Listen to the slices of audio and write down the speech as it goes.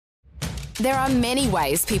There are many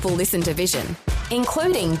ways people listen to Vision,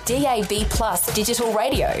 including DAB+ digital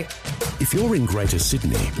radio. If you're in Greater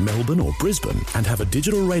Sydney, Melbourne or Brisbane and have a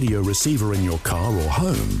digital radio receiver in your car or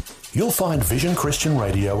home, you'll find Vision Christian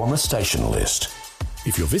Radio on the station list.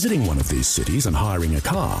 If you're visiting one of these cities and hiring a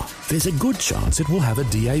car, there's a good chance it will have a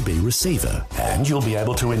DAB receiver, and you'll be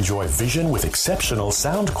able to enjoy Vision with exceptional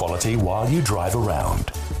sound quality while you drive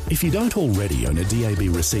around. If you don't already own a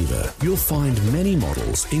DAB receiver, you'll find many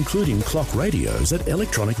models, including clock radios, at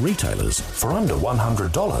electronic retailers for under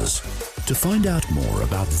 $100. To find out more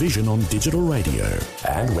about Vision on digital radio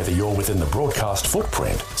and whether you're within the broadcast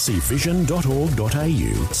footprint, see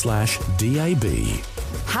vision.org.au/DAB.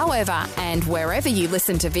 However, and wherever you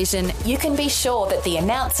listen to Vision, you can be sure that the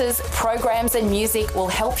announcers, programs and music will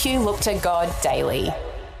help you look to God daily.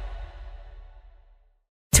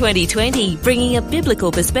 2020, bringing a biblical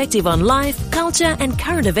perspective on life, culture and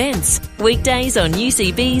current events. Weekdays on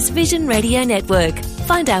UCB's Vision Radio Network.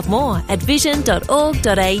 Find out more at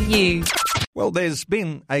vision.org.au. Well, there's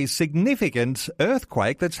been a significant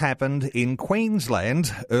earthquake that's happened in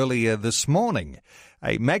Queensland earlier this morning.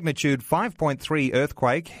 A magnitude 5.3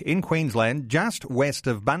 earthquake in Queensland, just west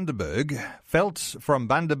of Bundaberg, felt from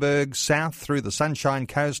Bundaberg south through the Sunshine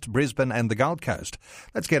Coast, Brisbane and the Gold Coast.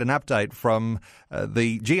 Let's get an update from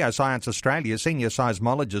the Geoscience Australia senior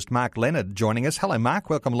seismologist Mark Leonard joining us. Hello, Mark.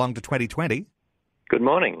 Welcome along to 2020. Good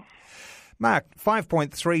morning. Mark,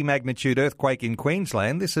 5.3 magnitude earthquake in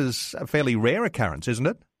Queensland. This is a fairly rare occurrence, isn't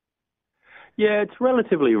it? Yeah, it's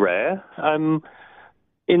relatively rare.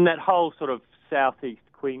 In that whole sort of southeast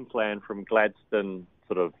Queensland from Gladstone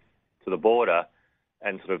sort of to the border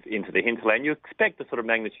and sort of into the hinterland, you expect a sort of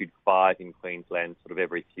magnitude 5 in Queensland sort of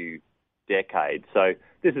every few decades. So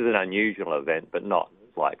this is an unusual event, but not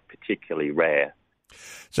like particularly rare.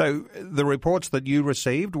 So the reports that you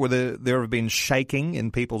received, were there have been shaking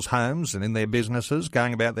in people's homes and in their businesses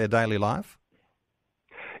going about their daily life?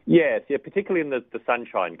 Yes, yeah, particularly in the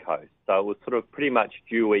Sunshine Coast. So it was sort of pretty much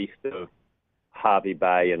due east of Hervey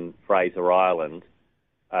Bay and Fraser Island,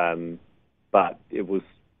 but it was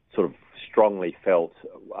sort of strongly felt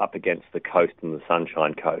up against the coast and the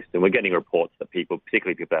Sunshine Coast. And we're getting reports that people,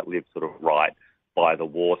 particularly people that live sort of right by the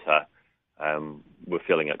water, were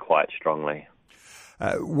feeling it quite strongly.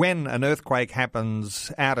 When an earthquake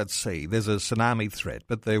happens out at sea, there's a tsunami threat,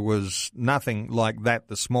 but there was nothing like that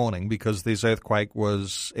this morning because this earthquake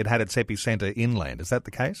it had its epicentre inland. Is that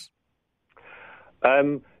the case?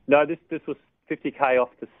 No, this was 50k off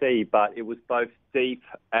the sea, but it was both deep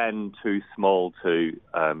and too small to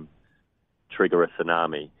trigger a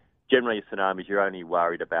tsunami. Generally, tsunamis, you're only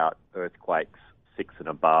worried about earthquakes 6 and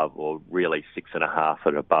above, or really 6.5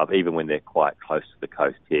 and above. Even when they're quite close to the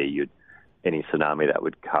coast here, any tsunami that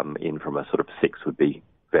would come in from a sort of 6 would be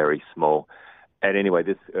very small. And anyway,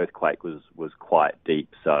 this earthquake was quite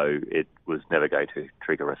deep, so it was never going to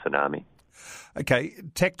trigger a tsunami. Okay,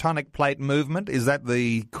 tectonic plate movement, is that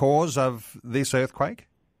the cause of this earthquake?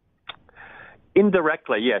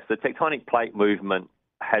 Indirectly, yes. The tectonic plate movement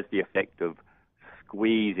has the effect of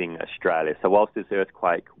squeezing Australia. So whilst this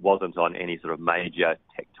earthquake wasn't on any sort of major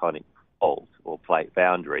tectonic fault or plate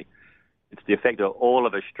boundary, it's the effect of all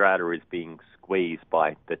of Australia is being squeezed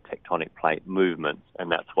by the tectonic plate movements, and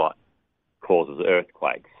that's what causes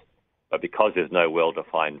earthquakes. But because there's no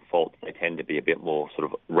well-defined faults, they tend to be a bit more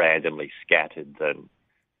sort of randomly scattered than,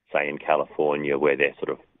 say, in California, where they're sort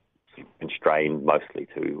of constrained mostly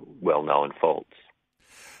to well-known faults.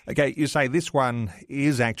 Okay, you say this one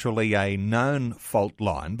is actually a known fault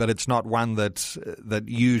line, but it's not one that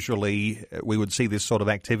usually we would see this sort of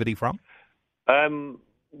activity from?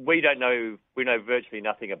 We don't know. We know virtually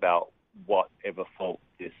nothing about whatever fault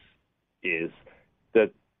this is.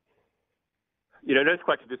 An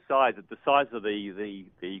earthquake of this size, the size of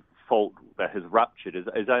the fault that has ruptured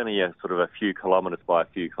is only a sort of a few kilometres by a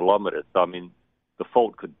few kilometres. So, I mean, the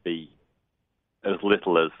fault could be as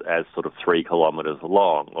little as sort of 3 kilometres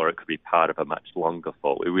long, or it could be part of a much longer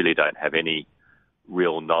fault. We really don't have any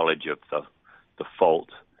real knowledge of the fault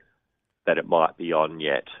that it might be on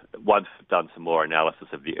yet. Once we've done some more analysis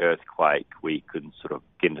of the earthquake, we can sort of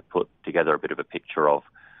begin to put together a bit of a picture of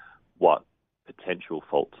what potential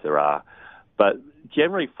faults there are. But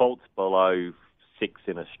generally, faults below 6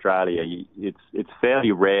 in Australia, it's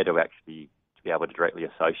fairly rare to actually be able to directly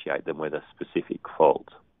associate them with a specific fault.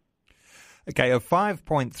 Okay, a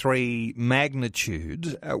 5.3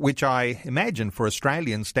 magnitude, which I imagine for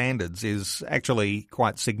Australian standards is actually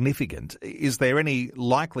quite significant. Is there any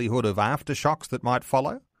likelihood of aftershocks that might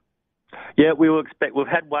follow? Yeah, we will expect. We've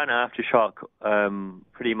had one aftershock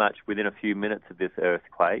pretty much within a few minutes of this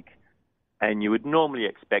earthquake, and you would normally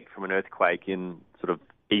expect from an earthquake in sort of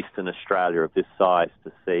eastern Australia of this size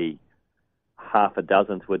to see half a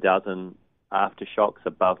dozen to a dozen aftershocks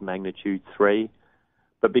above magnitude 3.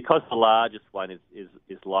 But because the largest one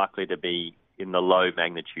is likely to be in the low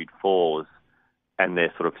magnitude 4s, and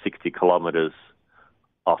they're sort of 60 kilometres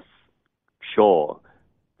offshore,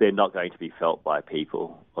 they're not going to be felt by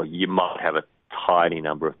people. Or you might have a tiny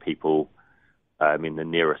number of people in the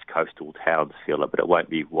nearest coastal towns feel it, but it won't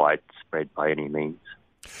be widespread by any means.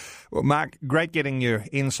 Well, Mark, great getting your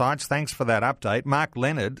insights. Thanks for that update. Mark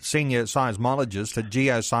Leonard, Senior Seismologist at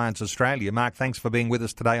Geoscience Australia. Mark, thanks for being with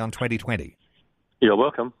us today on 2020. You're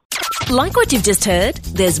welcome. Like what you've just heard?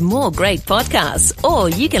 There's more great podcasts, or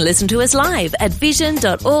you can listen to us live at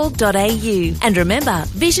vision.org.au. And remember,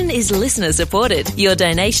 Vision is listener supported. Your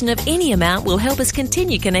donation of any amount will help us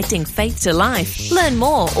continue connecting faith to life. Learn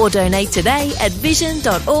more or donate today at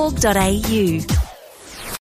vision.org.au.